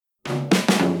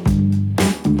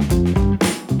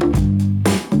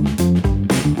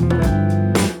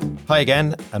Hi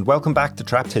again, and welcome back to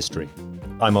Trapped History.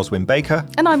 I'm Oswin Baker.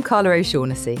 And I'm Carla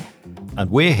O'Shaughnessy. And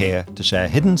we're here to share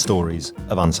hidden stories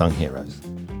of unsung heroes.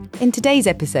 In today's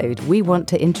episode, we want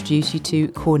to introduce you to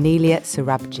Cornelia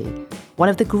Sorabji, one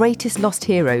of the greatest lost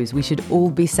heroes we should all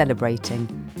be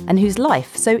celebrating, and whose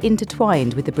life, so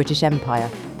intertwined with the British Empire,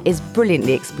 is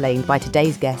brilliantly explained by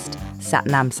today's guest,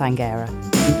 Sathnam Sanghera.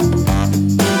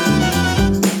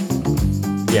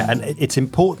 Yeah, and it's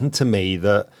important to me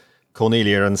that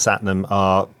Cornelia and Sathnam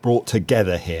are brought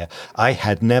together here. I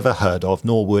had never heard of,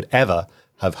 nor would ever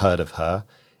have heard of her,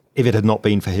 if it had not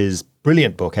been for his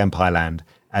brilliant book, Empireland,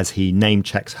 as he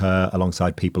name-checks her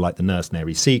alongside people like the nurse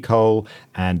Mary Seacole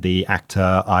and the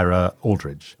actor Ira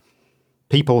Aldridge.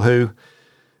 People who,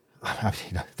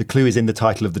 the clue is in the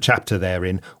title of the chapter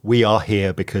therein, we are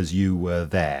here because you were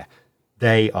there.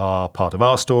 They are part of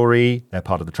our story, they're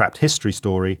part of the Trapped History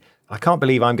story. I can't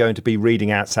believe I'm going to be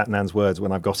reading out Sathnam's words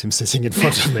when I've got him sitting in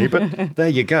front of me, but there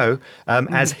you go.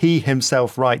 As he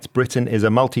himself writes, Britain is a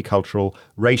multicultural,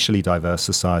 racially diverse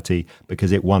society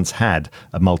because it once had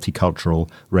a multicultural,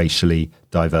 racially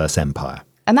diverse empire.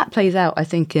 And that plays out, I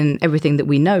think, in everything that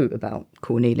we know about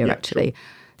Cornelia, actually. Sure.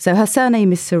 So her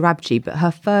surname is Sorabji, but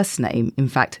her first name, in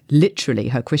fact, literally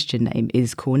her Christian name,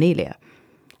 is Cornelia.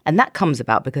 And that comes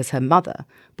about because her mother,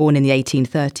 born in the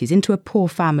 1830s into a poor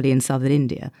family in southern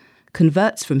India,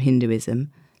 converts from Hinduism,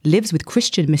 lives with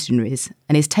Christian missionaries,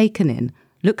 and is taken in,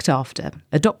 looked after,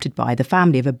 adopted by the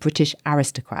family of a British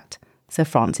aristocrat, Sir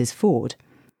Francis Ford.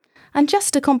 And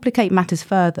just to complicate matters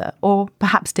further, or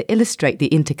perhaps to illustrate the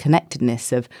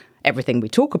interconnectedness of everything we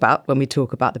talk about when we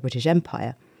talk about the British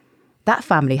Empire, that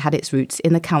family had its roots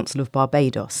in the Council of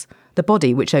Barbados, the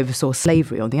body which oversaw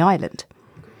slavery on the island.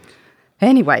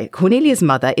 Anyway, Cornelia's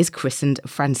mother is christened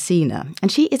Francina, and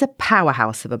she is a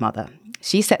powerhouse of a mother.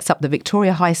 She sets up the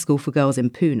Victoria High School for girls in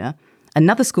Pune,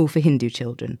 another school for Hindu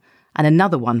children, and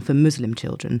another one for Muslim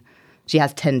children. She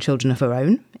has 10 children of her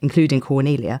own, including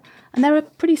Cornelia, and they're a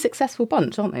pretty successful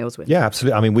bunch, aren't they, Oswin? Yeah,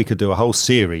 absolutely. I mean, we could do a whole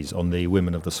series on the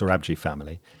women of the Sorabji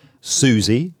family.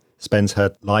 Susie spends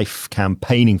her life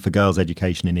campaigning for girls'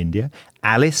 education in India.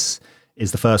 Alice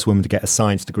is the first woman to get a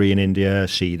science degree in India.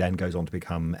 She then goes on to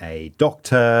become a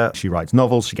doctor. She writes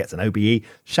novels. She gets an OBE,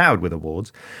 showered with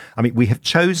awards. I mean, we have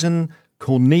chosen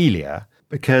Cornelia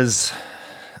because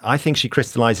I think she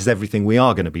crystallizes everything we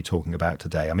are going to be talking about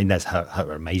today. I mean, there's her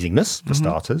amazingness, for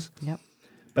starters. Yep.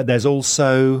 But there's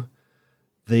also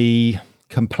the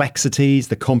complexities,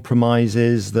 the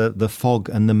compromises, the fog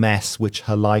and the mess which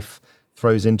her life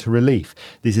throws into relief.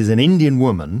 This is an Indian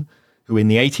woman who in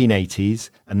the 1880s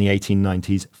and the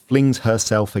 1890s flings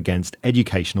herself against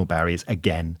educational barriers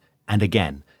again and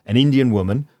again. An Indian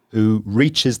woman who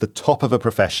reaches the top of a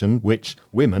profession which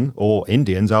women or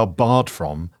Indians are barred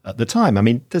from at the time. I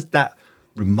mean, does that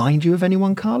remind you of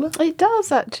anyone, Carla? It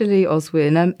does, actually,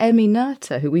 Oswin. Emmy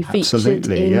Noether, who we featured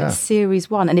in Series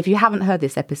 1. And if you haven't heard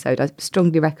this episode, I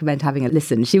strongly recommend having a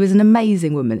listen. She was an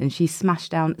amazing woman and she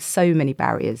smashed down so many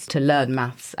barriers to learn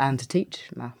maths and to teach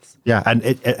maths. Yeah, and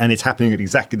it's happening at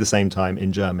exactly the same time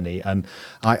in Germany. And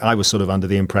I was sort of under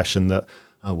the impression that,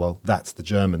 oh, well, that's the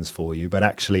Germans for you. But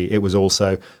actually, it was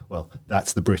also, well,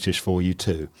 that's the British for you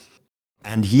too.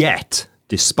 And yet,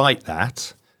 despite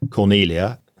that,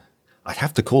 Cornelia, I'd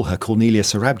have to call her Cornelia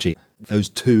Sorabji. Those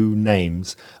two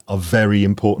names are very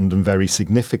important and very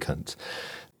significant.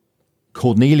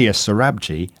 Cornelia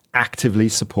Sorabji actively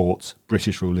supports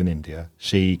British rule in India.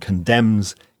 She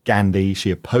condemns Gandhi. She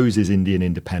opposes Indian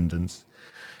independence.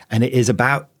 And it is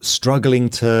about struggling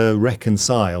to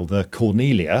reconcile the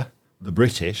Cornelia, the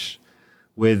British,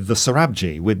 with the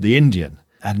Sorabji, with the Indian.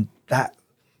 And that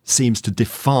seems to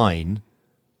define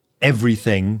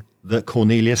everything that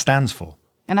Cornelia stands for.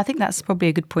 And I think that's probably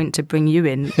a good point to bring you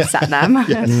in, Sathnam.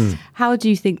 Yes. How do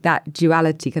you think that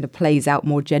duality kind of plays out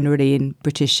more generally in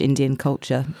British Indian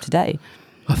culture today?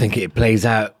 I think it plays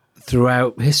out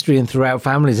throughout history and throughout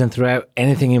families and throughout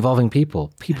anything involving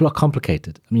people. People are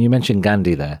complicated. I mean, you mentioned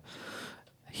Gandhi there.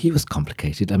 He was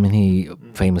complicated. I mean, he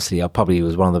famously probably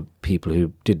was one of the people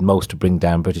who did most to bring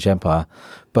down British Empire,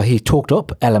 but he talked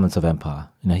up elements of empire.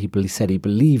 You know, he said he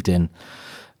believed in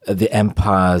the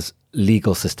empire's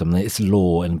legal system, its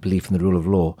law and belief in the rule of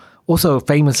law. Also,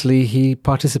 famously, he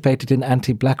participated in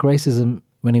anti-black racism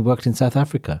when he worked in South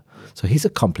Africa. So he's a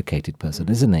complicated person,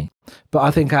 isn't he? But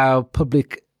I think our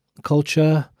public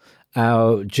culture,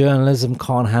 our journalism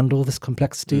can't handle this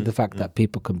complexity, the fact that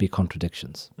people can be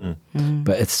contradictions.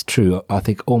 But it's true, I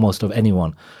think, almost of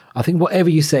anyone. I think whatever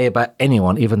you say about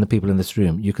anyone, even the people in this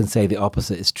room, you can say the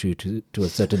opposite is true to a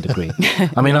certain degree.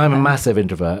 I mean, I'm a massive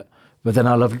introvert, but then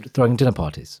I love throwing dinner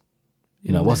parties.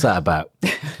 You know, what's that about?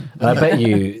 And I bet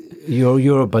you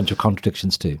you're a bunch of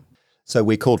contradictions too. So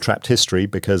we call trapped history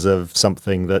because of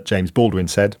something that James Baldwin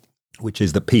said, which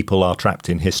is that people are trapped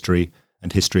in history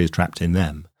and history is trapped in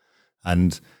them.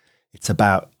 And it's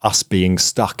about us being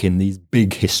stuck in these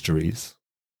big histories.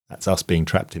 That's us being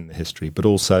trapped in the history, but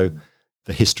also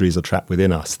the histories are trapped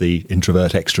within us. The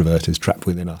introvert extrovert is trapped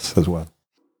within us as well.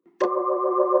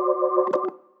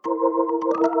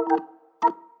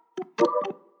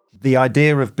 The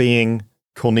idea of being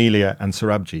Cornelia and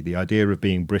Sorabji, the idea of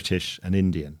being British and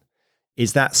Indian,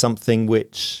 is that something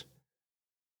which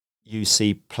you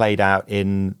see played out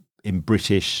in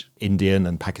British, Indian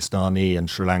and Pakistani and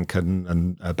Sri Lankan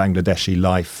and Bangladeshi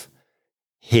life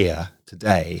here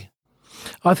today?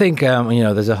 I think,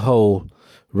 there's a whole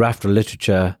raft of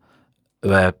literature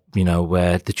where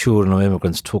the children of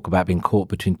immigrants talk about being caught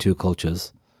between two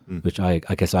cultures, which I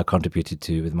guess I contributed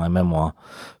to with my memoir.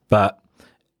 But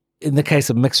in the case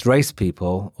of mixed race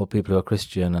people or people who are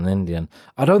Christian and Indian,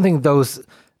 I don't think those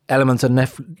elements are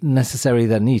necessarily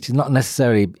that neat. It's not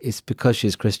necessarily it's because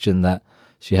she's Christian that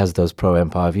she has those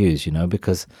pro-empire views,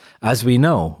 because as we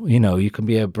know, you can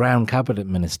be a brown cabinet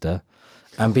minister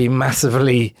and be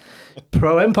massively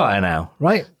pro-empire now,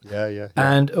 right? Yeah.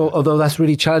 And although that's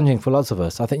really challenging for lots of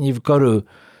us, I think you've got to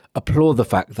applaud the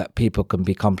fact that people can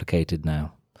be complicated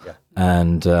now. Yeah.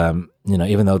 And,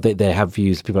 even though they have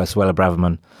views, people like Suella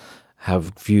Braverman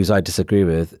have views I disagree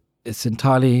with, it's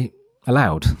entirely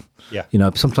allowed. Yeah.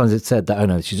 Sometimes it's said that, oh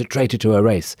no, she's a traitor to her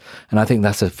race. And I think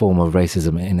that's a form of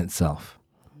racism in itself.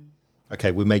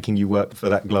 Okay, we're making you work for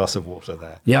that glass of water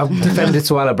there. Yeah, I've defended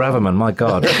Suella Braverman, my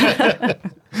God.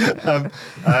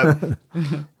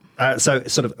 So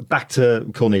sort of back to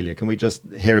Cornelia. Can we just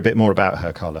hear a bit more about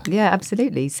her, Carla? Yeah,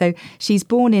 absolutely. So she's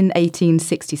born in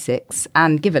 1866,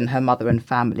 and given her mother and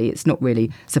family, it's not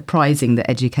really surprising that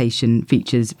education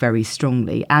features very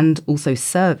strongly, and also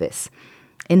service.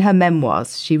 In her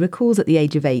memoirs, she recalls at the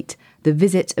age of 8 the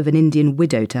visit of an Indian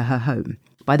widow to her home.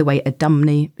 By the way, a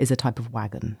dumni is a type of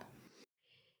wagon.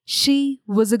 She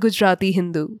was a Gujarati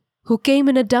Hindu who came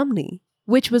in a dumni,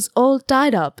 which was all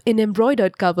tied up in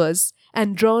embroidered covers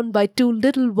and drawn by 2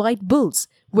 little white bulls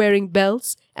wearing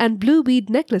belts and blue bead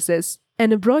necklaces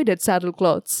and embroidered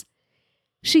saddlecloths.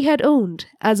 She had owned,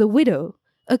 as a widow,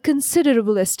 a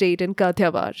considerable estate in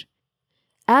Kathiawar.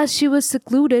 As she was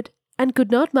secluded and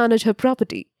could not manage her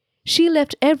property, she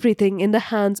left everything in the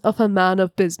hands of her man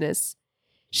of business.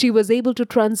 She was able to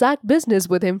transact business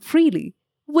with him freely,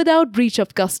 without breach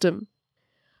of custom.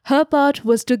 Her part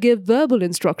was to give verbal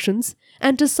instructions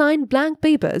and to sign blank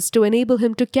papers to enable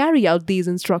him to carry out these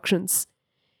instructions.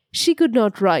 She could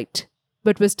not write,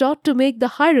 but was taught to make the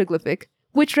hieroglyphic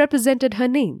which represented her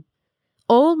name.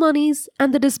 All monies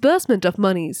and the disbursement of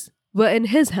monies were in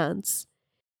his hands.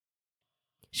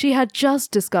 She had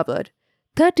just discovered,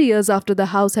 30 years after the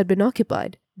house had been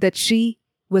occupied, that she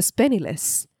was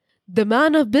penniless. The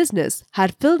man of business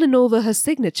had filled in over her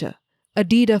signature a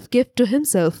deed of gift to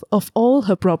himself of all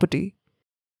her property.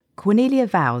 Cornelia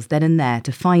vows then and there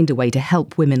to find a way to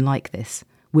help women like this,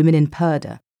 women in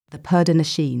Purdah, the Purdah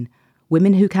Nasheen,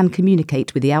 women who can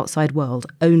communicate with the outside world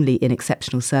only in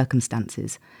exceptional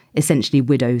circumstances, essentially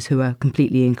widows who are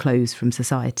completely enclosed from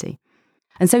society.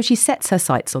 And so she sets her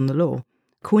sights on the law.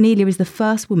 Cornelia is the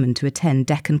first woman to attend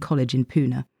Deccan College in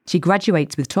Pune. She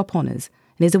graduates with top honours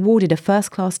and is awarded a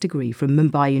first-class degree from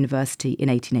Mumbai University in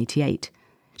 1888.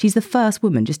 She's the first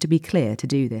woman, just to be clear, to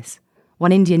do this.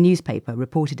 One Indian newspaper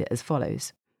reported it as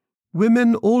follows.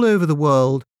 Women all over the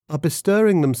world are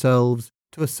bestirring themselves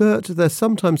to assert their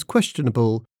sometimes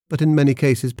questionable, but in many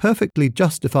cases perfectly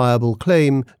justifiable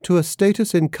claim to a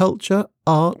status in culture,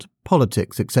 art,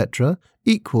 politics, etc.,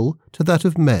 equal to that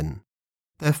of men.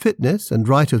 Their fitness and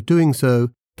right of doing so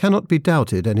cannot be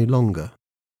doubted any longer.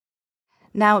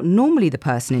 Now, normally the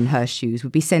person in her shoes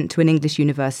would be sent to an English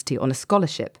university on a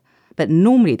scholarship, but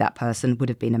normally that person would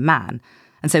have been a man,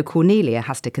 and so Cornelia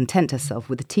has to content herself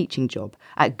with a teaching job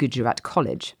at Gujarat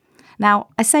College. Now,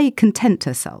 I say content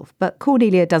herself, but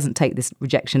Cornelia doesn't take this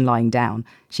rejection lying down.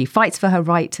 She fights for her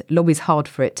right, lobbies hard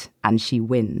for it, and she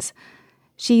wins.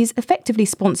 She's effectively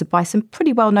sponsored by some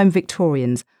pretty well-known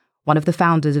Victorians, one of the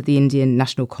founders of the Indian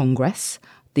National Congress,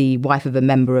 the wife of a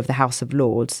member of the House of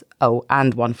Lords,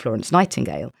 and one Florence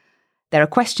Nightingale. There are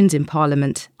questions in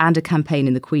Parliament and a campaign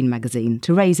in the Queen magazine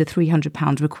to raise the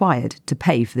 £300 required to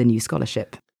pay for the new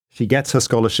scholarship. She gets her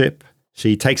scholarship.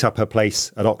 She takes up her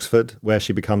place at Oxford, where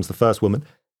she becomes the first woman.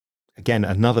 Again,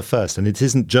 another first. And it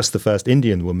isn't just the first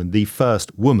Indian woman, the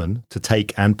first woman to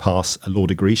take and pass a law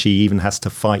degree. She even has to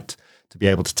fight to be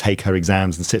able to take her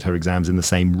exams and sit her exams in the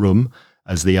same room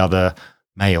as the other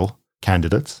male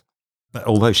candidates. But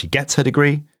although she gets her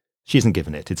degree, She isn't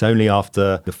given it. It's only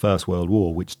after the First World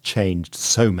War, which changed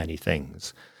so many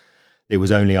things. It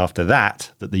was only after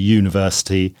that that the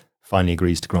university finally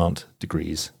agrees to grant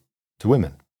degrees to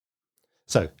women.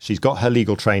 So she's got her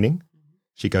legal training.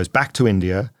 She goes back to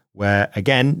India, where,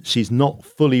 again, she's not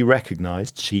fully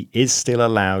recognised. She is still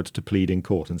allowed to plead in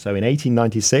court. And so in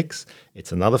 1896,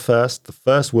 it's another first, the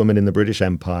first woman in the British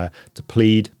Empire to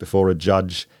plead before a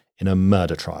judge in a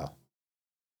murder trial.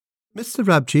 Miss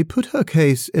Sorabji put her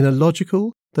case in a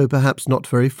logical, though perhaps not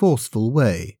very forceful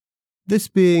way. This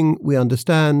being, we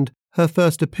understand, her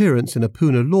first appearance in a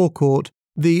Pune law court,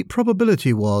 the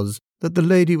probability was that the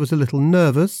lady was a little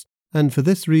nervous, and for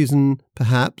this reason,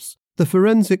 perhaps, the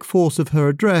forensic force of her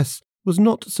address was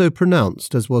not so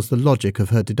pronounced as was the logic of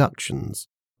her deductions.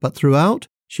 But throughout,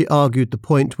 she argued the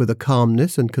point with a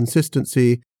calmness and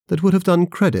consistency that would have done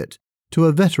credit to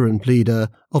a veteran pleader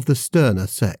of the sterner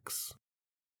sex.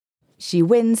 She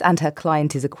wins and her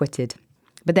client is acquitted.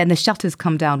 But then the shutters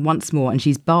come down once more and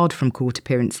she's barred from court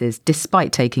appearances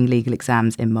despite taking legal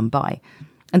exams in Mumbai.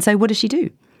 And so what does she do?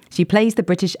 She plays the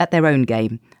British at their own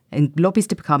game and lobbies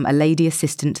to become a lady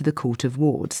assistant to the Court of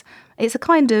Wards. It's a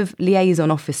kind of liaison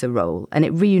officer role, and it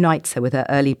reunites her with her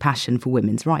early passion for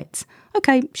women's rights.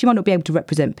 OK, she might not be able to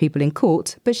represent people in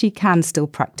court, but she can still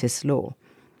practice law.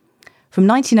 From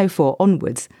 1904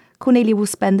 onwards, Cornelia will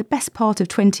spend the best part of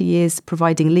 20 years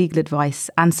providing legal advice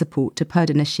and support to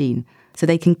Purdah Nashin so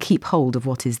they can keep hold of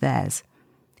what is theirs.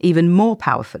 Even more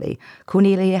powerfully,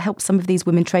 Cornelia helps some of these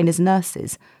women train as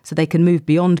nurses so they can move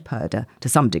beyond Purdah to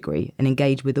some degree and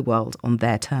engage with the world on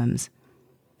their terms.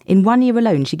 In 1 year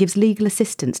alone, she gives legal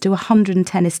assistance to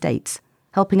 110 estates,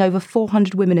 helping over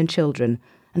 400 women and children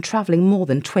and travelling more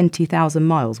than 20,000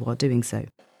 miles while doing so.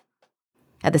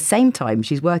 At the same time,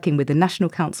 she's working with the National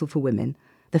Council for Women,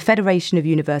 the Federation of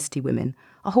University Women,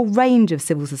 a whole range of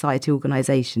civil society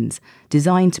organisations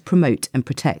designed to promote and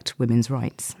protect women's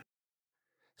rights.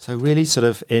 So really sort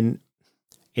of in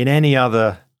any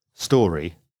other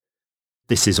story,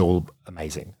 this is all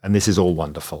amazing and this is all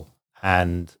wonderful.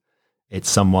 And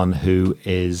it's a woman who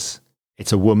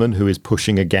is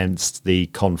pushing against the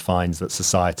confines that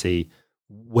society,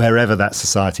 wherever that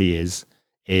society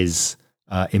is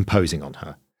imposing on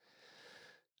her.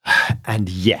 And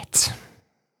yet,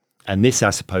 and this,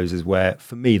 I suppose, is where,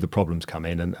 for me, the problems come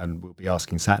in, and we'll be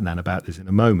asking Sathnam about this in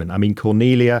a moment. I mean,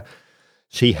 Cornelia,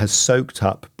 she has soaked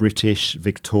up British,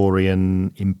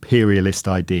 Victorian, imperialist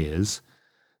ideas,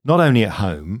 not only at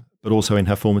home, but also in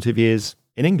her formative years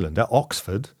in England. At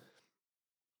Oxford,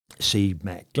 she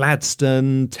met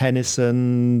Gladstone,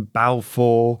 Tennyson,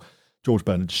 Balfour, George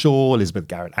Bernard Shaw, Elizabeth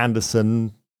Garrett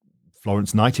Anderson,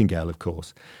 Florence Nightingale, of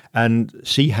course. And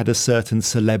she had a certain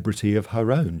celebrity of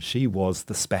her own. She was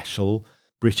the special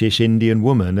British Indian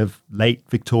woman of late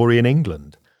Victorian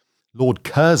England. Lord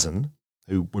Curzon,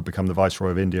 who would become the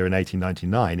Viceroy of India in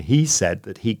 1899, he said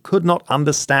that he could not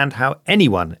understand how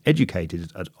anyone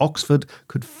educated at Oxford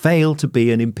could fail to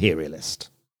be an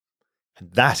imperialist.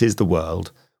 And that is the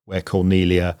world where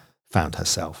Cornelia found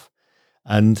herself.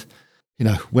 And,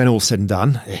 when all's said and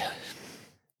done,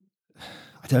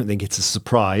 I don't think it's a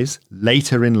surprise.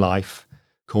 Later in life,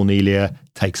 Cornelia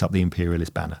takes up the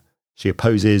imperialist banner. She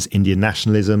opposes Indian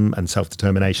nationalism and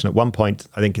self-determination. At one point,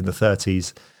 I think in the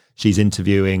 30s, she's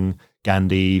interviewing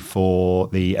Gandhi for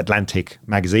the Atlantic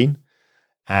magazine,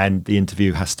 and the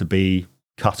interview has to be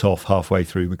cut off halfway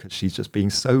through because she's just being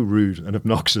so rude and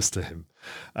obnoxious to him.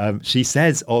 She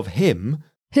says of him,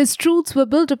 his truths were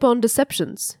built upon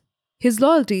deceptions, his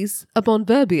loyalties upon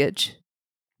verbiage.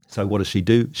 So what does she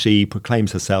do? She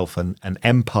proclaims herself an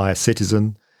empire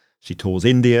citizen. She tours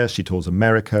India, she tours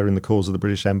America in the cause of the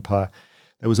British Empire.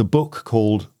 There was a book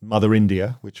called Mother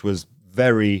India, which was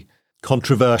very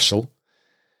controversial,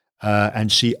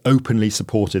 and she openly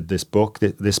supported this book.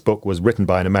 This book was written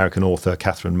by an American author,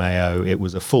 Catherine Mayo. It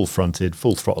was a full-fronted,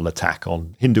 full-throttle attack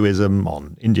on Hinduism,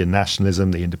 on Indian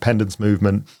nationalism, the independence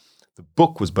movement. The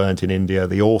book was burnt in India.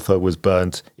 The author was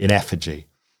burnt in effigy.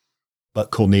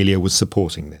 But Cornelia was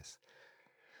supporting this.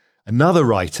 Another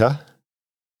writer,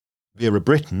 Vera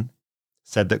Brittain,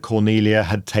 said that Cornelia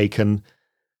had taken,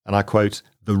 and I quote,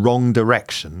 the wrong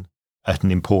direction at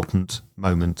an important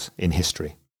moment in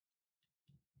history.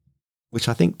 Which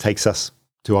I think takes us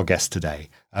to our guest today.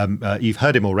 You've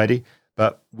heard him already,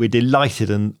 but we're delighted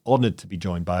and honoured to be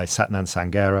joined by Sathnam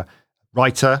Sanghera,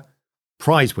 writer,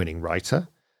 prize-winning writer,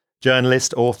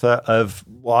 journalist, author of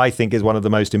what I think is one of the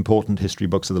most important history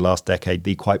books of the last decade,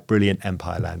 the quite brilliant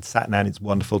Empire Land. Sathnam, it's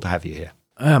wonderful to have you here.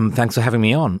 Thanks for having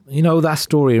me on. That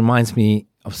story reminds me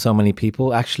of so many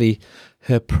people. Actually,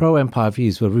 her pro-empire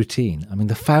views were routine. I mean,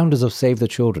 the founders of Save the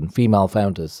Children, female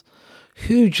founders,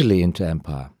 hugely into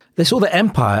empire. They saw the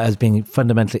empire as being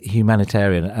fundamentally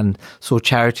humanitarian and saw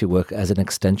charity work as an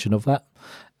extension of that.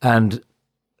 And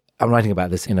I'm writing about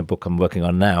this in a book I'm working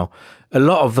on now. A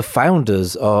lot of the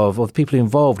founders of the people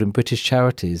involved in British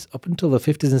charities up until the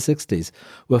 50s and 60s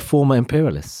were former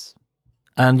imperialists.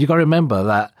 And you got to remember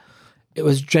that it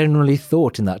was generally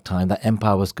thought in that time that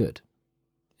empire was good.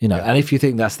 And if you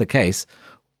think that's the case,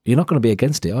 you're not going to be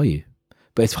against it, are you?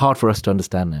 But it's hard for us to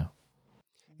understand now.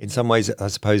 In some ways, I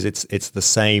suppose it's the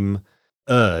same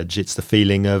urge. It's the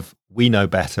feeling of we know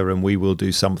better and we will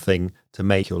do something to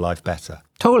make your life better.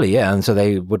 Totally, yeah. And so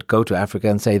they would go to Africa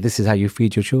and say, this is how you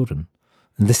feed your children.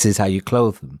 And this is how you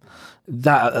clothe them.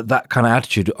 That kind of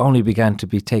attitude only began to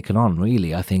be taken on,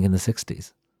 really, I think, in the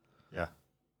 60s. Yeah.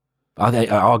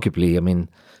 Arguably, I mean,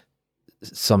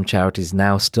 some charities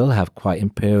now still have quite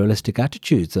imperialistic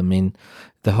attitudes. I mean,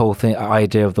 the whole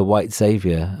idea of the white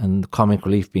savior and comic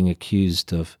relief being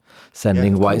accused of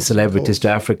sending white celebrities to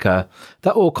Africa,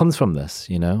 that all comes from this,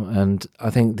 And I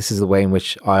think this is the way in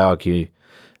which I argue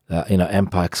that,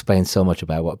 empire explains so much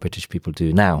about what British people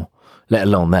do now, let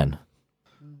alone then.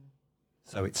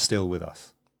 So it's still with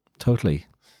us. Totally.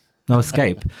 No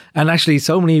escape. And actually,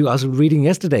 I was reading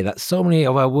yesterday that so many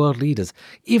of our world leaders,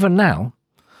 even now,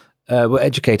 were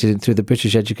educated through the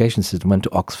British education system, went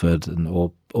to Oxford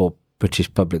or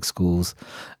British public schools,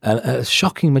 and a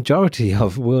shocking majority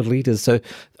of world leaders. So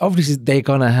obviously they're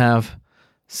going to have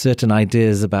certain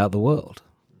ideas about the world.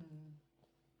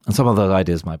 And some of those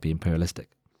ideas might be imperialistic.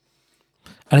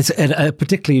 And it's a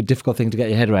particularly difficult thing to get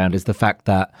your head around is the fact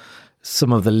that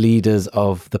some of the leaders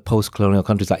of the post-colonial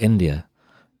countries like India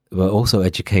were also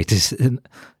educated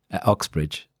at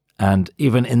Oxbridge. And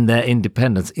even in their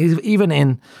independence, even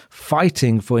in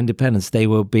fighting for independence, they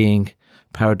were being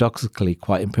paradoxically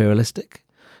quite imperialistic.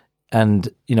 And,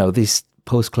 these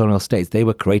post-colonial states, they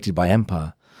were created by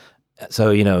empire. So,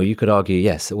 you could argue,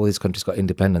 yes, all these countries got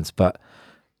independence, but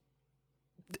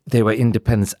they were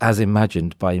independence as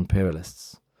imagined by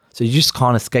imperialists. So you just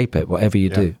can't escape it, whatever you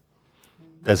do.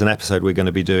 There's an episode we're going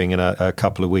to be doing in a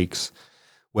couple of weeks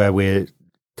where we're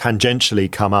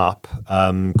tangentially come up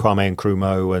Kwame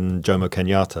Nkrumah and Jomo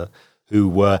Kenyatta, who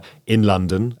were in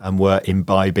London and were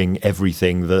imbibing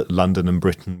everything that London and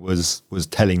Britain was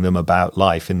telling them about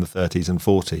life in the 30s and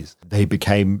 40s. They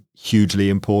became hugely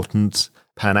important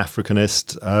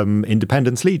Pan-Africanist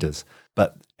independence leaders,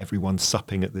 but everyone's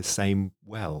supping at this same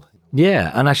well.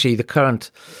 Yeah, and actually the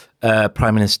current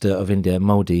Prime Minister of India,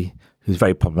 Modi, who's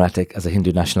very problematic as a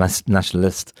Hindu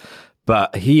nationalist,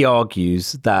 but he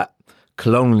argues that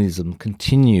colonialism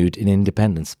continued in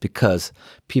independence because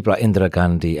people like Indira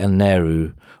Gandhi and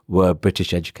Nehru were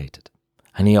British educated.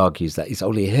 And he argues that it's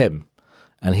only him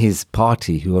and his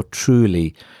party who are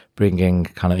truly bringing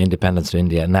kind of independence to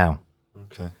India now.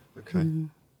 Okay.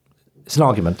 It's an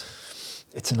argument.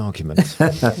 It's an argument.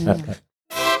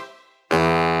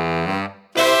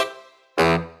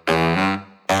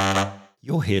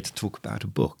 You're here to talk about a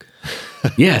book.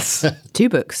 Yes. 2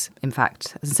 books, in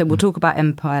fact. So we'll talk about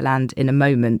Empire Land in a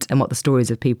moment and what the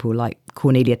stories of people like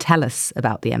Cornelia tell us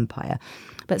about the empire.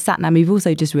 But Sathnam, you've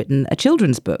also just written a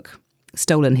children's book,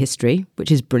 Stolen History,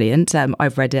 which is brilliant.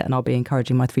 I've read it and I'll be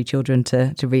encouraging my 3 children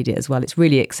to read it as well. It's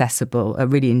really accessible, a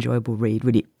really enjoyable read,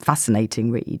 really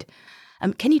fascinating read.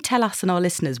 Can you tell us and our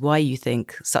listeners why you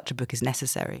think such a book is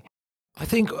necessary? I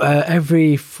think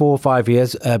every 4 or 5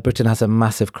 years, Britain has a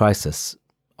massive crisis,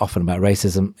 often about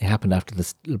racism. It happened after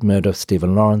the murder of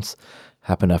Stephen Lawrence,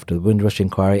 happened after the Windrush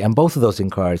inquiry, and both of those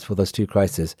inquiries for those 2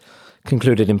 crises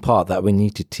concluded in part that we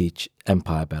need to teach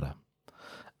empire better.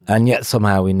 And yet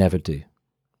somehow we never do.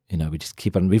 We just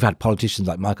keep on. We've had politicians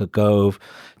like Michael Gove,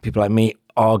 people like me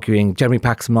arguing, Jeremy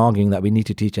Paxman arguing that we need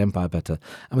to teach empire better.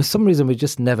 And for some reason, we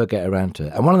just never get around to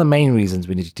it. And one of the main reasons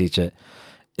we need to teach it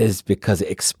is because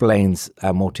it explains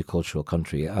our multicultural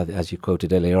country. As you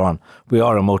quoted earlier on, we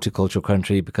are a multicultural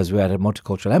country because we had a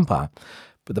multicultural empire.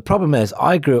 But the problem is,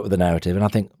 I grew up with the narrative, and I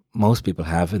think most people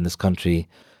have in this country,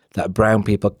 that brown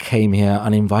people came here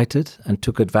uninvited and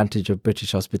took advantage of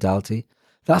British hospitality.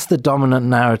 That's the dominant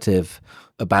narrative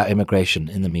about immigration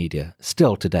in the media,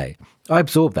 still today. I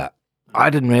absorbed that. I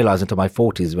didn't realise until my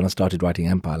 40s when I started writing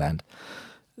Empire Land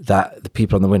that the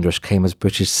people on the Windrush came as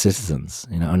British citizens,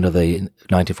 under the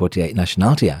 1948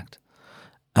 Nationality Act.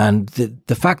 And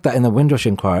the fact that in the Windrush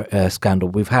scandal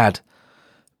we've had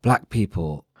black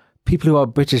people who are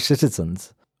British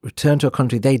citizens, return to a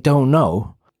country they don't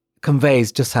know,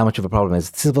 conveys just how much of a problem it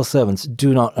is. Civil servants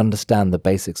do not understand the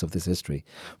basics of this history,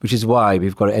 which is why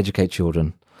we've got to educate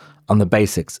children on the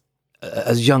basics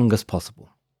as young as possible.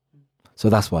 So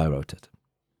that's why I wrote it.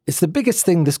 It's the biggest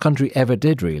thing this country ever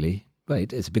did, really.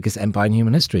 it's the biggest empire in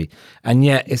human history. And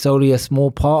yet it's only a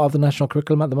small part of the national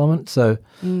curriculum at the moment. So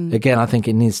again, I think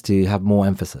it needs to have more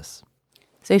emphasis.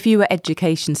 So if you were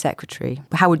Education Secretary,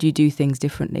 how would you do things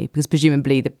differently? Because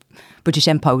presumably the British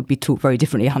Empire would be taught very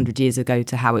differently 100 years ago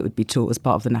to how it would be taught as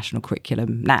part of the national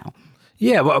curriculum now.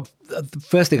 Yeah, well, the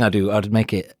first thing I'd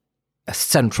make it a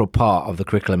central part of the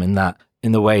curriculum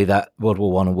in the way that World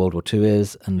War I and World War II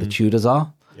is and the Tudors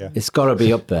are. Yeah. It's got to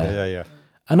be up there. Yeah.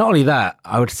 And not only that,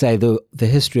 I would say the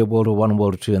history of World War I and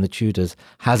World War II and the Tudors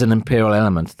has an imperial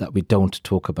element that we don't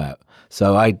talk about.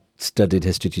 So I studied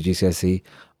history to GCSE.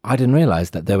 I didn't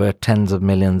realise that there were tens of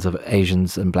millions of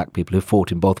Asians and black people who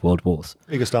fought in both world wars.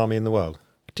 Biggest army in the world.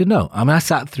 Didn't know. I mean, I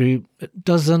sat through a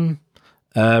dozen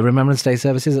Remembrance Day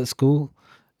services at school.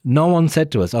 No one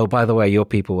said to us, oh, by the way, your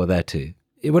people were there too.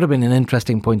 It would have been an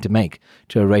interesting point to make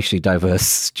to a racially diverse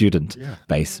student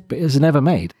base, but it was never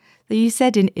made. So you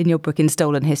said in your book, In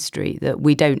Stolen History, that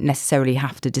we don't necessarily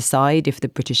have to decide if the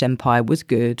British Empire was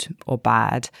good or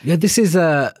bad. Yeah, this is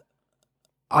a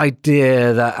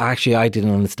idea that actually I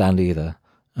didn't understand either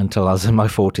until I was in my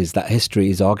 40s, that history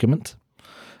is argument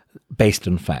based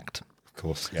on fact. Of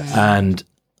course, yes. And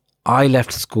I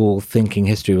left school thinking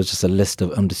history was just a list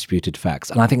of undisputed facts.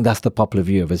 And I think that's the popular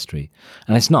view of history.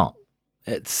 And it's not.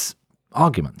 It's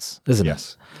arguments, isn't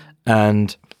Yes. it?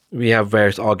 And we have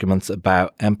various arguments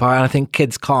about empire. And I think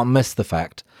kids can't miss the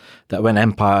fact that when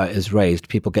empire is raised,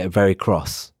 people get very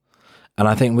cross. And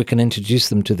I think we can introduce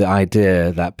them to the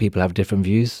idea that people have different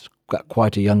views at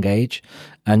quite a young age,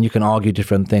 and you can argue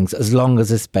different things as long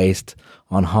as it's based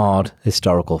on hard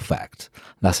historical fact.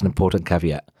 That's an important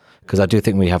caveat, because I do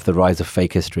think we have the rise of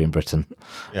fake history in Britain,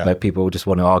 where people just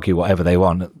want to argue whatever they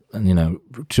want, and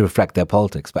to reflect their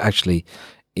politics. But actually,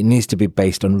 it needs to be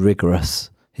based on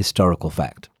rigorous historical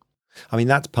fact. I mean,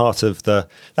 that's part of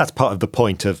the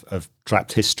point of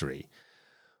trapped history,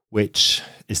 which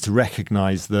is to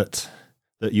recognise that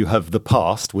you have the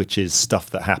past, which is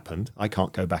stuff that happened. I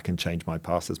can't go back and change my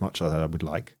past as much as I would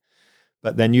like.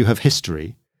 But then you have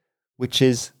history, which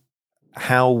is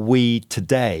how we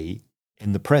today,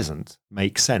 in the present,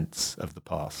 make sense of the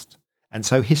past. And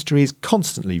so history is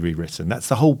constantly rewritten. That's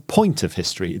the whole point of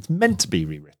history. It's meant to be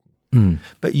rewritten.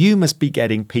 But you must be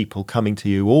getting people coming to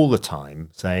you all the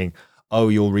time saying, oh,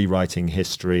 you're rewriting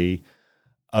history.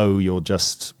 Oh, you're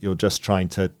just trying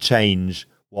to change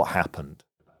what happened.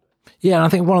 Yeah, and I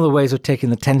think one of the ways of taking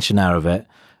the tension out of it,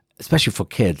 especially for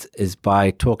kids, is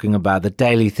by talking about the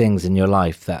daily things in your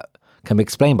life that can be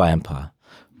explained by empire,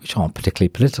 which aren't particularly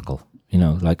political,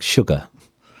 like sugar.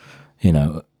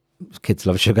 Kids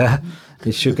love sugar.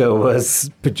 The sugar was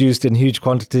produced in huge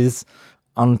quantities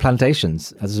on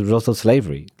plantations as a result of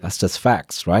slavery. That's just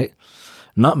facts, right?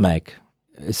 Nutmeg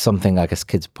is something I guess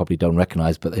kids probably don't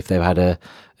recognize, but if they've had a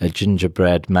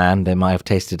gingerbread man, they might have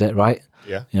tasted it, right?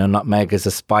 Yeah. Nutmeg is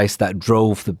a spice that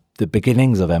drove the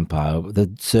beginnings of empire. The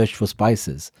search for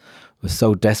spices was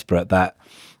so desperate that,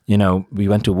 we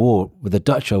went to war with the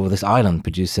Dutch over this island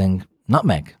producing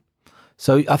nutmeg.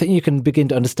 So I think you can begin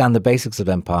to understand the basics of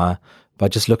empire by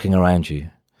just looking around you,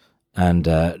 and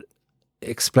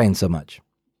explain so much.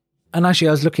 And actually,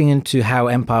 I was looking into how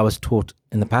empire was taught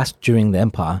in the past during the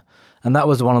empire, and that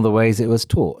was one of the ways it was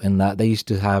taught, in that they used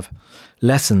to have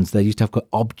lessons. They used to have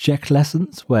object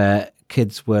lessons where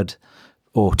kids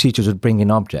or teachers would bring in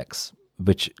objects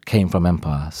which came from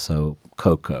empire, so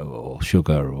cocoa or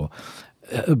sugar or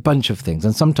a bunch of things.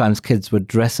 And sometimes kids would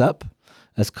dress up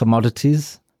as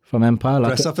commodities from empire.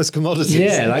 Dress up as commodities.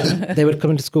 Yeah, like they would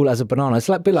come into school as a banana. It's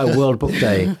a bit like World Book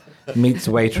Day meets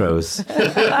Waitrose.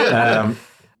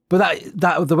 But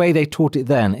that the way they taught it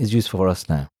then is useful for us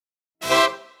now.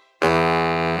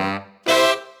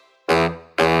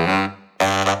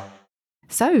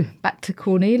 So, back to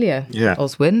Cornelia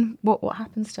Oswin. What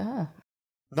happens to her?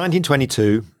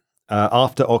 1922,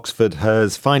 after Oxford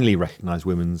has finally recognised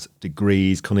women's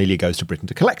degrees, Cornelia goes to Britain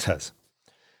to collect hers.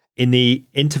 In the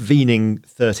intervening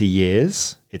 30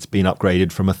 years, it's been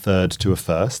upgraded from a third to a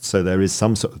first, so there is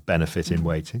some sort of benefit in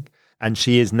waiting. And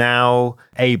she is now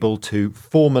able to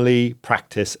formally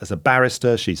practice as a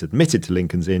barrister. She's admitted to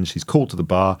Lincoln's Inn. She's called to the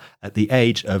bar at the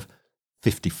age of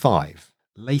 55,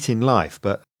 late in life,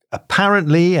 but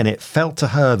apparently, and it felt to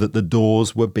her that the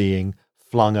doors were being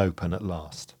flung open at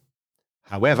last.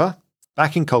 However,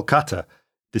 back in Kolkata,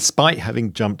 despite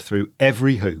having jumped through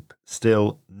every hoop,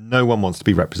 still no one wants to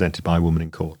be represented by a woman in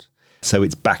court. So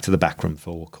it's back to the backroom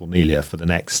for Cornelia for the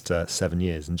next 7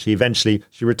 years. And she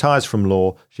retires from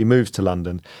law, she moves to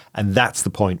London, and that's the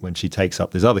point when she takes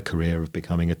up this other career of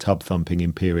becoming a tub-thumping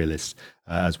imperialist,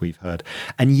 as we've heard.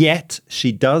 And yet,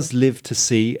 she does live to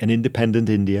see an independent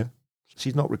India.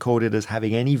 She's not recorded as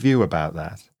having any view about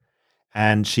that.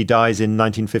 And she dies in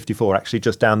 1954, actually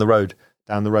just down the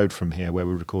road from here where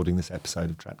we're recording this episode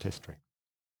of Trapped History.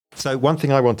 So one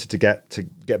thing I wanted to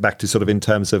get back to sort of in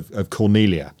terms of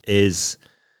Cornelia is,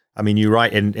 I mean, you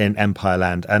write in Empire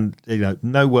Land, and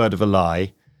no word of a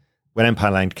lie, when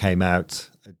Empire Land came out,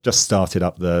 I just started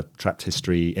up the Trapped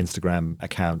History Instagram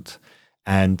account,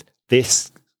 and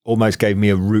this almost gave me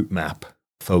a route map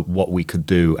for what we could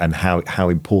do and how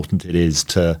important it is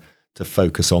to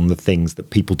focus on the things that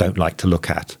people don't like to look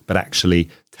at, but actually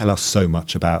tell us so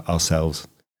much about ourselves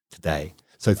today.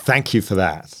 So thank you for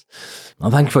that.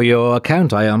 Well, thank you for your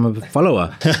account. I am a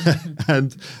follower.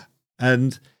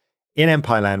 and in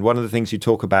Empire Land, one of the things you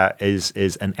talk about is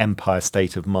an empire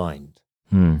state of mind.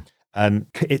 And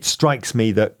it strikes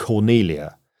me that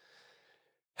Cornelia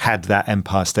had that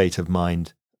empire state of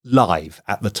mind live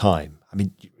at the time. I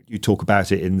mean, you talk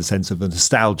about it in the sense of the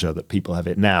nostalgia that people have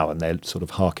it now, and they're sort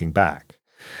of harking back.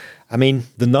 I mean,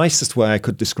 the nicest way I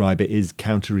could describe it is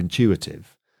counterintuitive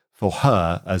for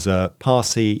her as a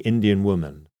Parsi Indian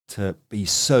woman to be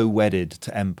so wedded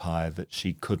to empire that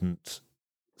she couldn't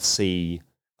see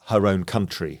her own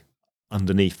country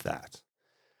underneath that.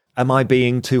 Am I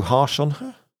being too harsh on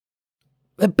her?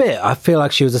 A bit. I feel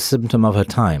like she was a symptom of her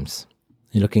times.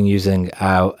 You're using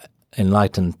our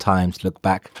enlightened times to look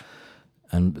back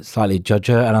and slightly judge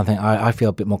her, and I think I feel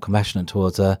a bit more compassionate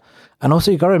towards her. And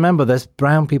also, you've got to remember, there's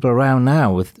brown people around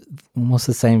now with almost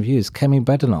the same views. Kemi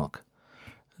Badenoch,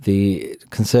 the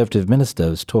Conservative minister,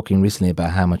 was talking recently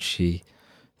about how much she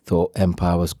thought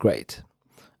empire was great.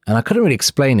 And I couldn't really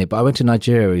explain it, but I went to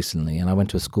Nigeria recently, and I went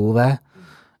to a school there,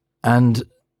 and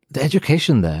the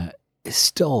education there is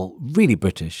still really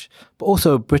British, but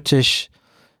also British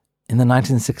in the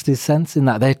 1960s sense, in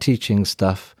that they're teaching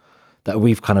stuff that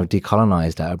we've kind of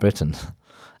decolonized out of Britain.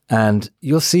 And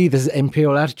you'll see there's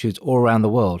imperial attitudes all around the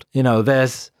world.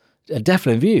 There's a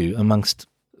definite view amongst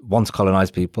once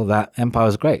colonized people that empire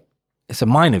is great. It's a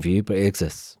minor view, but it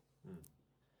exists.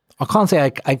 I can't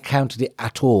say I encountered it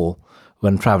at all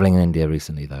when traveling in India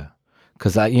recently, though,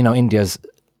 because India's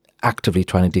actively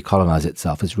trying to decolonize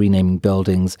itself. It's renaming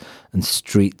buildings and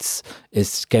streets.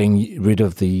 It's getting rid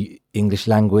of the English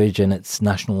language and its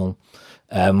national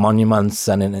monuments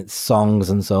and in its songs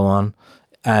and so on.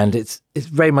 And it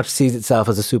very much sees itself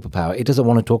as a superpower. It doesn't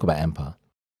want to talk about empire.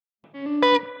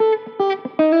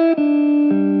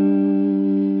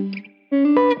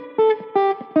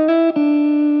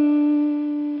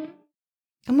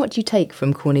 And what do you take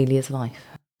from Cornelia's life?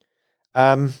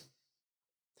 Sathnam,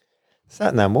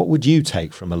 what would you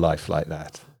take from a life like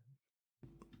that?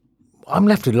 I'm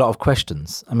left with a lot of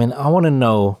questions. I mean, I want to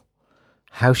know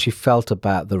how she felt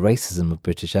about the racism of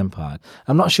British Empire.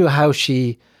 I'm not sure how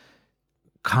she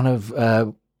kind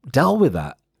of dealt with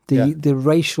that, the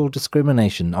racial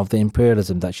discrimination of the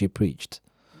imperialism that she preached,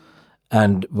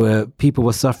 and where people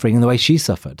were suffering in the way she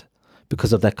suffered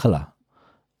because of their colour.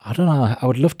 I don't know. I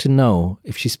would love to know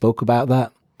if she spoke about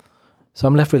that. So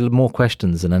I'm left with more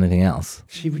questions than anything else.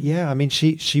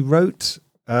 She wrote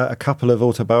a couple of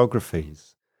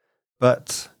autobiographies,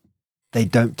 but they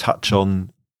don't touch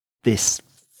on this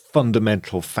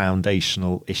fundamental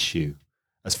foundational issue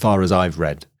as far as I've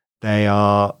read. They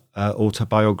are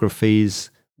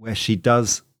autobiographies where it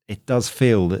does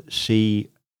feel that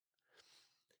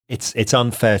it's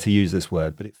unfair to use this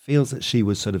word, but it feels that she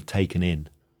was sort of taken in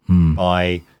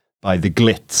by the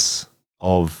glitz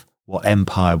of what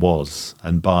empire was,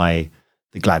 and by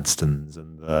the Gladstones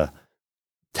and the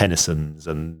Tennysons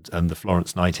and the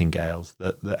Florence Nightingales,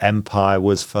 that the empire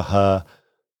was for her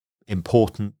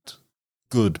important,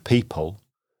 good people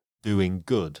doing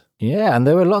good. Yeah, and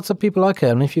there were lots of people like her.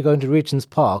 And if you go into Regent's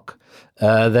Park,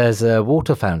 there's a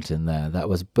water fountain there that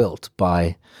was built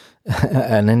by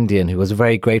an Indian who was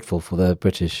very grateful for the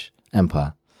British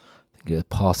Empire. I think he was a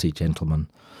Parsi gentleman.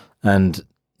 And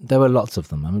there were lots of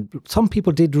them. I mean, some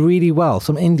people did really well.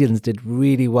 Some Indians did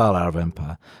really well out of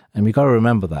empire. And we've got to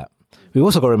remember that. We've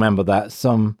also got to remember that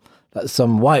some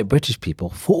white British people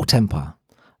fought empire.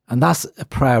 And that's a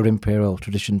proud imperial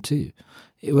tradition too.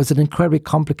 It was an incredibly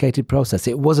complicated process.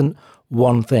 It wasn't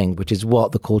one thing, which is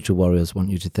what the culture warriors want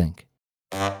you to think.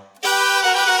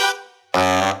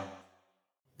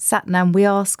 Sathnam, we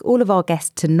ask all of our guests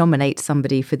to nominate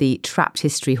somebody for the Trapped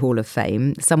History Hall of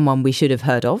Fame, someone we should have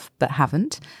heard of but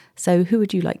haven't. So who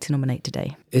would you like to nominate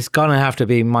today? It's going to have to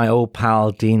be my old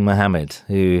pal Dean Mohammed,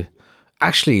 who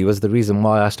actually was the reason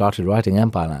why I started writing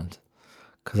Empire Land.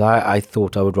 Because I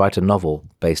thought I would write a novel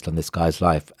based on this guy's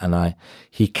life. And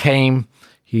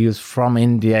he was from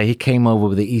India. He came over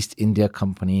with the East India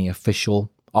Company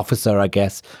officer, I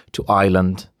guess, to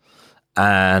Ireland,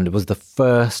 and was the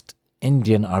first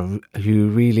Indian who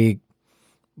really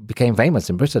became famous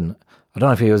in Britain. I don't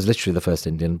know if he was literally the first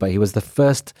Indian, but he was the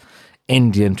first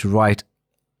Indian to write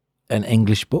an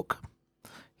English book.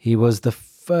 He was the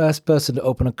first person to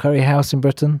open a curry house in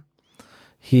Britain.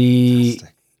 He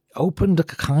Fantastic. opened a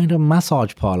kind of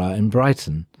massage parlor in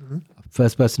Brighton.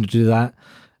 First person to do that,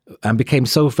 and became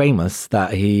so famous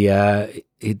that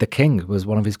the king was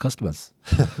one of his customers.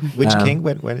 Which king?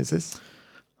 When is this?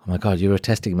 Oh my God, you were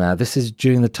testing me now. This is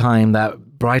during the time that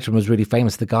Brighton was really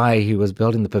famous. The guy who was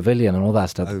building the pavilion and all that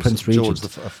stuff, Prince Regent. George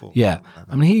IV. Yeah,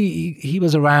 I mean he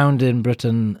was around in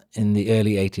Britain in the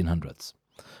early 1800s.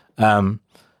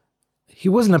 He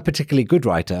wasn't a particularly good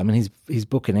writer. I mean, his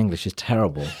book in English is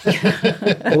terrible.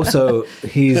 Also,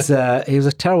 he was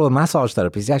a terrible massage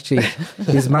therapist.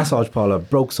 His massage parlor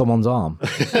broke someone's arm.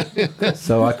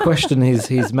 So I question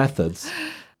his methods.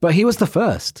 But he was the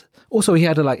first. Also, he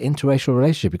had a interracial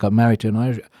relationship. He got married to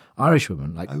an Irish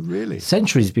woman. Oh, really?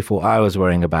 Centuries before I was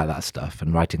worrying about that stuff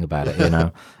and writing about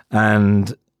it,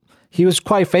 And he was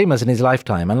quite famous in his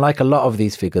lifetime. And like a lot of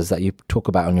these figures that you talk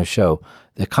about on your show,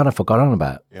 they're kind of forgotten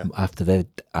about after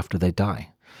they die.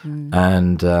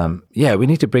 And we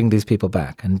need to bring these people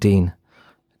back. And Dean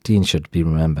should be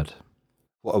remembered.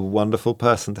 What a wonderful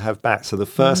person to have back. So the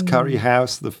first curry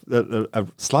house, a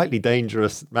slightly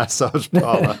dangerous massage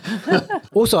parlor.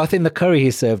 Also, I think the curry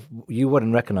he served, you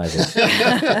wouldn't recognize it.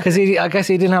 Because I guess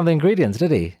he didn't have the ingredients,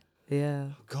 did he? Yeah.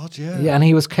 God, yeah. Yeah, and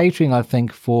he was catering, I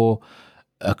think, for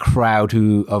a crowd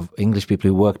of English people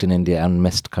who worked in India and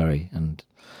missed curry. And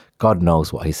God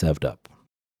knows what he served up.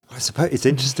 I suppose it's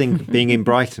interesting being in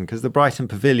Brighton, because the Brighton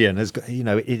Pavilion has got,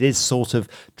 it is sort of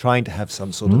trying to have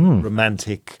some sort of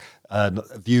romantic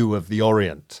view of the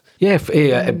Orient.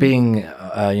 Yeah, being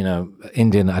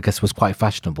Indian, I guess, was quite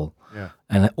fashionable. Yeah.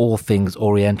 And all things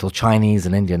Oriental, Chinese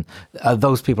and Indian,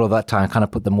 those people of that time kind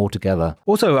of put them all together.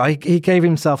 Also, he gave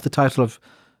himself the title of,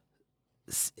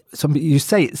 you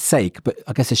say it's Sheikh, but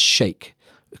I guess it's Sheikh,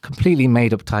 a completely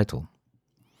made up title.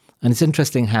 And it's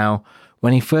interesting how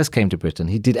when he first came to Britain,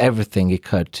 he did everything he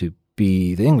could to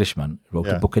be the Englishman, wrote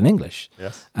a book in English.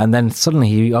 Yes. And then suddenly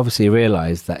he obviously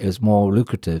realized that it was more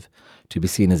lucrative to be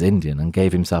seen as Indian, and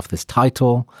gave himself this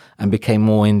title and became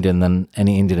more Indian than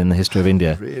any Indian in the history of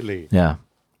India. Really? Yeah.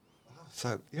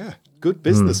 So, yeah, good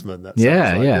businessman. That Yeah,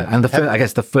 sounds like, yeah. And I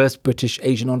guess the first British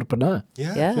Asian entrepreneur.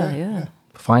 Yeah.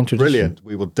 Fine tradition. Brilliant.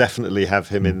 We will definitely have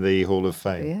him in the Hall of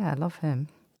Fame. Yeah, I love him.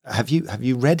 Have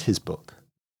you read his book?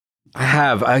 I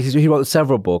have. He wrote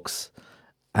several books,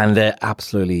 and they're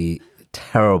absolutely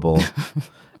terrible.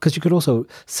 Because you could also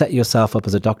set yourself up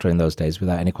as a doctor in those days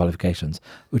without any qualifications,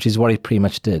 which is what he pretty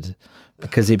much did.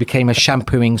 Because he became a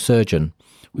shampooing surgeon,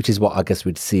 which is what I guess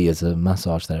we'd see as a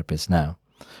massage therapist now.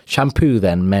 Shampoo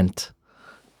then meant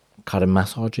kind of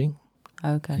massaging.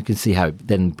 Okay. You can see how it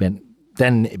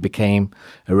then it became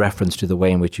a reference to the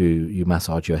way in which you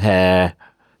massage your hair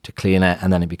to clean it,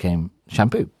 and then it became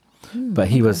shampoo. But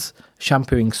he was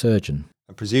shampooing surgeon.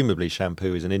 And presumably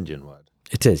shampoo is an Indian word.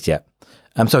 It is, yeah.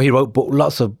 So he wrote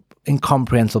lots of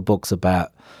incomprehensible books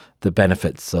about the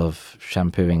benefits of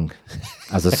shampooing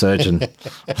as a surgeon.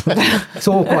 It's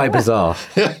all quite bizarre.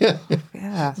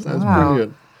 Yeah. Sounds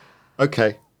brilliant.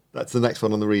 Okay, that's the next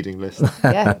one on the reading list.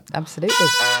 Yeah, absolutely.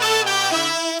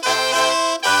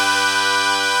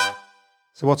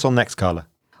 So what's on next, Carla?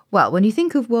 Well, when you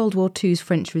think of World War II's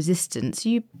French resistance,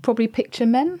 you probably picture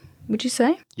men, would you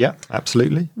say? Yeah,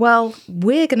 absolutely. Well,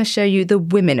 we're going to show you the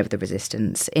women of the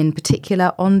resistance, in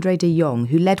particular André de Jong,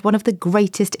 who led one of the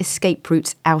greatest escape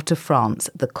routes out of France,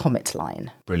 the Comet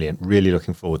Line. Brilliant. Really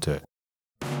looking forward to it.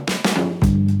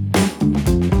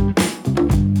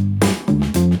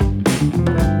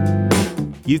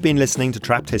 You've been listening to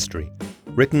Trapped History,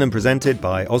 written and presented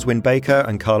by Oswin Baker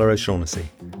and Carla O'Shaughnessy.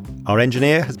 Our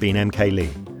engineer has been MK Lee.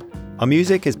 Our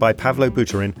music is by Pavlo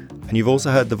Buterin, and you've also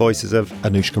heard the voices of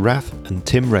Anushka Rath and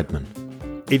Tim Redman.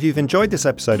 If you've enjoyed this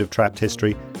episode of Trapped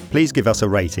History, please give us a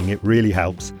rating, it really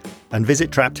helps. And visit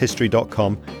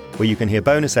trappedhistory.com, where you can hear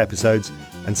bonus episodes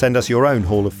and send us your own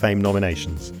Hall of Fame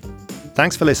nominations.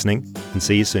 Thanks for listening, and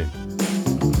see you soon.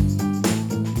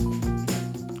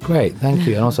 Great, thank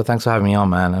you. And also thanks for having me on,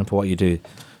 man, and for what you do.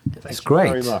 It's great.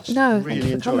 Very much. No, Really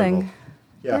thank you for coming. enjoyable.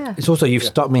 Yeah. It's also, you've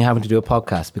stopped me having to do a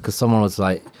podcast because someone was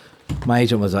like, my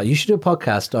agent was like, you should do a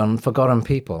podcast on forgotten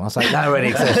people. I was like, that already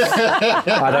exists.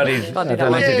 I don't need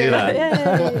to do that.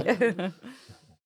 Yay.